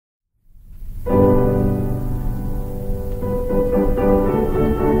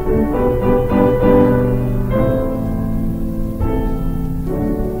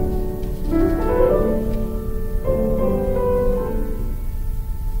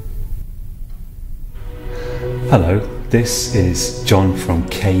Hello, this is John from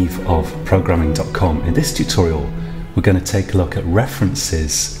caveofprogramming.com. In this tutorial, we're going to take a look at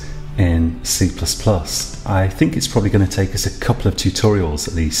references in C++. I think it's probably going to take us a couple of tutorials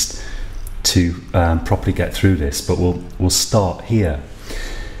at least to properly get through this, but we'll start here.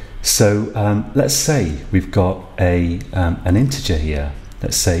 So let's say we've got an integer here.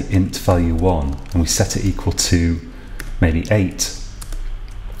 Let's say int value 1, and we set it equal to maybe 8.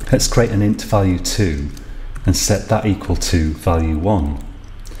 Let's create an int value 2 and set that equal to value 1.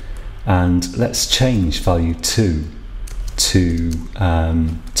 And let's change value 2 to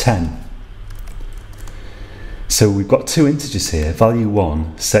 10. So we've got two integers here, value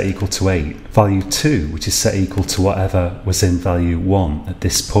 1 set equal to 8, value 2 which is set equal to whatever was in value 1 at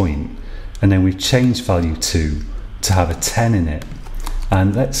this point, and then we've changed value 2 to have a 10 in it.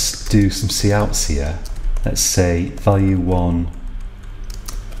 And let's do some couts here. Let's say value 1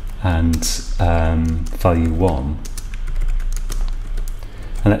 and value 1,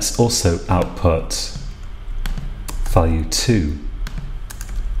 and let's also output value 2.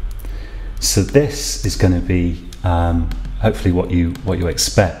 So this is going to be hopefully what you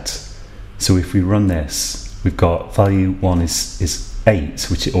expect. So if we run this, we've got value 1 is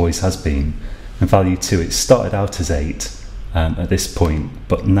 8, which it always has been, and value 2, it started out as 8 at this point,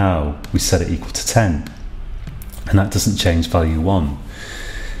 but now we set it equal to 10, and that doesn't change value 1.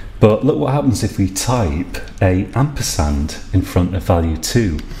 But look what happens if we type a ampersand in front of value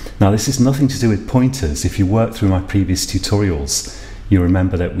 2. Now this is nothing to do with pointers. If you work through my previous tutorials, you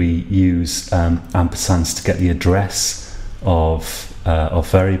remember that we use ampersands to get the address of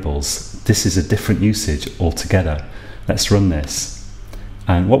variables. This is a different usage altogether. Let's run this.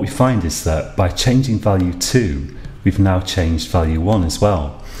 And what we find is that by changing value 2, we've now changed value 1 as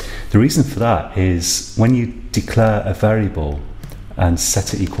well. The reason for that is when you declare a variable and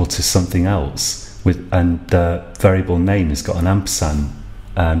set it equal to something else, and the variable name has got an ampersand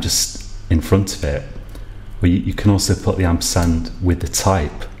just in front of it, well, you can also put the ampersand with the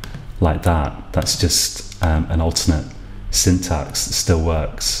type like that. That's just an alternate syntax that still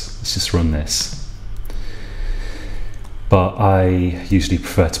works. Let's just run this. But I usually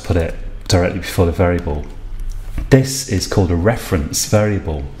prefer to put it directly before the variable. This is called a reference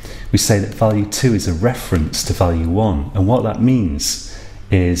variable. We say that value 2 is a reference to value 1, and what that means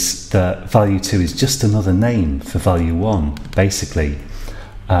is that value 2 is just another name for value 1. Basically,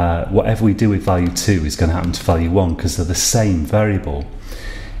 whatever we do with value 2 is going to happen to value 1 because they're the same variable.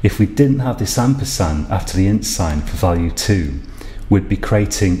 If we didn't have this ampersand after the int sign for value 2, we'd be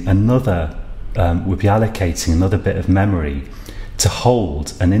creating another, we'd be allocating another bit of memory to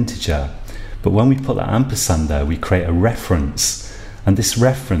hold an integer. But when we put that ampersand there, we create a reference, and this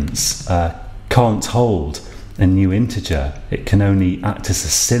reference can't hold a new integer. It can only act as a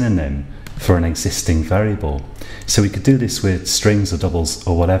synonym for an existing variable. So we could do this with strings or doubles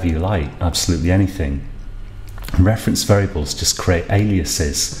or whatever you like, absolutely anything. Reference variables just create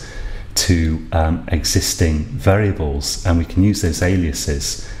aliases to existing variables, and we can use those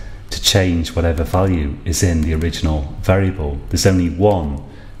aliases to change whatever value is in the original variable. There's only one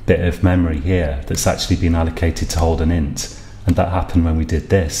bit of memory here that's actually been allocated to hold an int, and that happened when we did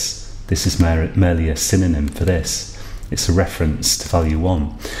this. This is merely a synonym for this. It's a reference to value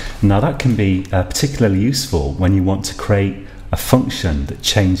 1. Now that can be particularly useful when you want to create a function that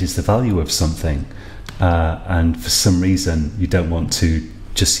changes the value of something, and for some reason you don't want to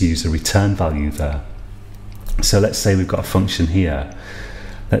just use a return value there. So let's say we've got a function here.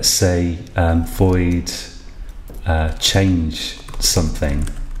 Let's say void change something.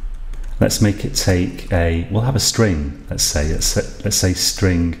 Let's make it take we'll have a string, let's say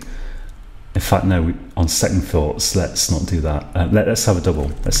string. In fact, no, on second thoughts, let's not do that. Let's have a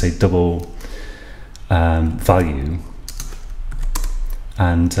double. Let's say double value.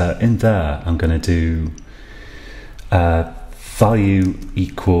 And in there, I'm going to do value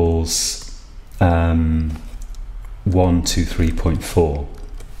equals 123.4.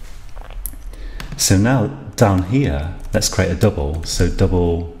 So now down here, let's create a double. So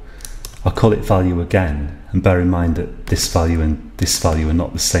double, I'll call it value again, and bear in mind that this value and this value are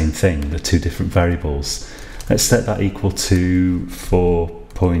not the same thing, they're two different variables. Let's set that equal to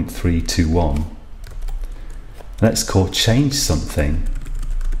 4.321. Let's call change something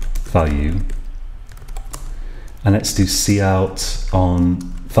value, and let's do cout on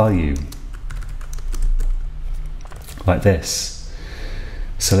value like this.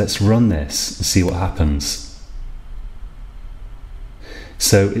 So let's run this and see what happens.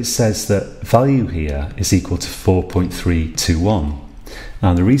 So it says that value here is equal to 4.321.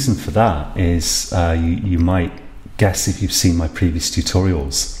 Now the reason for that is you might guess if you've seen my previous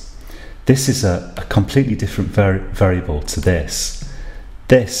tutorials This is a completely different variable to this.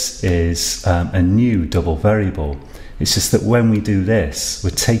 This is a new double variable. It's just that when we do this,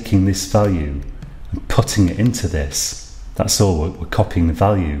 we're taking this value and putting it into this. That's all, we're copying the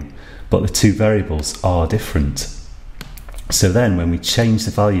value, but the two variables are different. So then when we change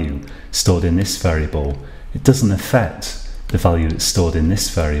the value stored in this variable, it doesn't affect the value that's stored in this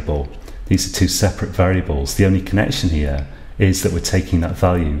variable. These are two separate variables. The only connection here is that we're taking that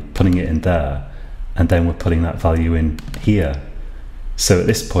value, putting it in there, and then we're putting that value in here. So at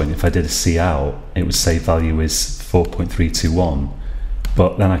this point, if I did a cout, it would say value is 4.321,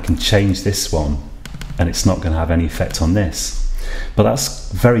 but then I can change this one and it's not going to have any effect on this. But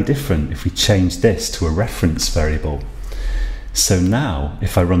that's very different if we change this to a reference variable. So now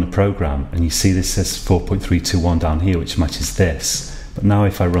if I run the program, and you see this says 4.321 down here, which matches this, but now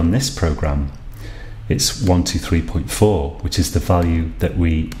if I run this program, it's 123.4, which is the value that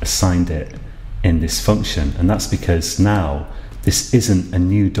we assigned it in this function. And that's because now this isn't a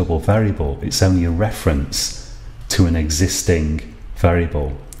new double variable, it's only a reference to an existing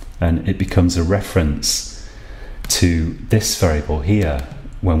variable, and it becomes a reference to this variable here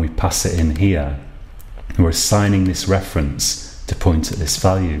when we pass it in here. We're assigning this reference to point at this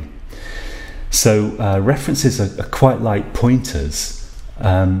value. So references are quite like pointers.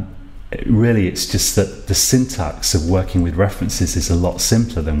 Really, it's just that the syntax of working with references is a lot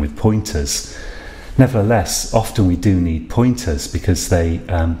simpler than with pointers. Nevertheless, often we do need pointers because they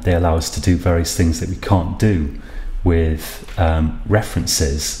allow us to do various things that we can't do with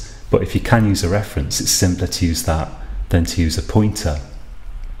references. But if you can use a reference, it's simpler to use that than to use a pointer.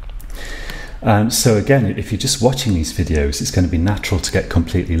 So again, if you're just watching these videos, it's going to be natural to get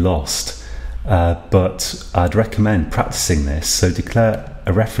completely lost. But I'd recommend practicing this. So declare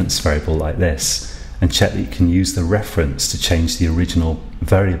a reference variable like this and check that you can use the reference to change the original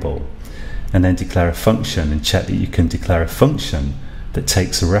variable. And then declare a function and check that you can declare a function that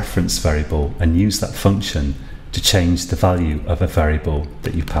takes a reference variable and use that function to change the value of a variable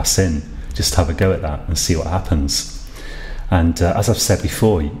that you pass in. Just have a go at that and see what happens. And as I've said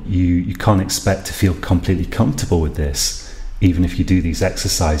before, you can't expect to feel completely comfortable with this even if you do these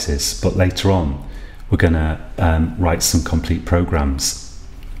exercises, but later on we're going to write some complete programs.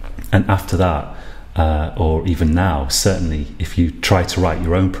 And after that, or even now, certainly if you try to write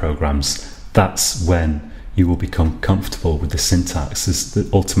your own programs, that's when you will become comfortable with the syntax.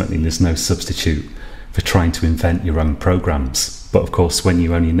 Ultimately, there's no substitute for trying to invent your own programs. But of course, when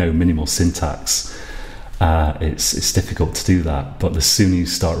you only know minimal syntax, it's difficult to do that. But the sooner you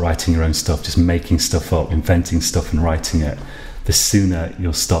start writing your own stuff, just making stuff up, inventing stuff and writing it, the sooner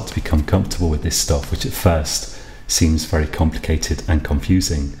you'll start to become comfortable with this stuff, which at first seems very complicated and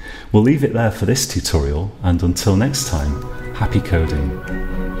confusing. We'll leave it there for this tutorial, and until next time, happy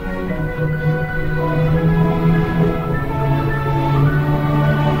coding.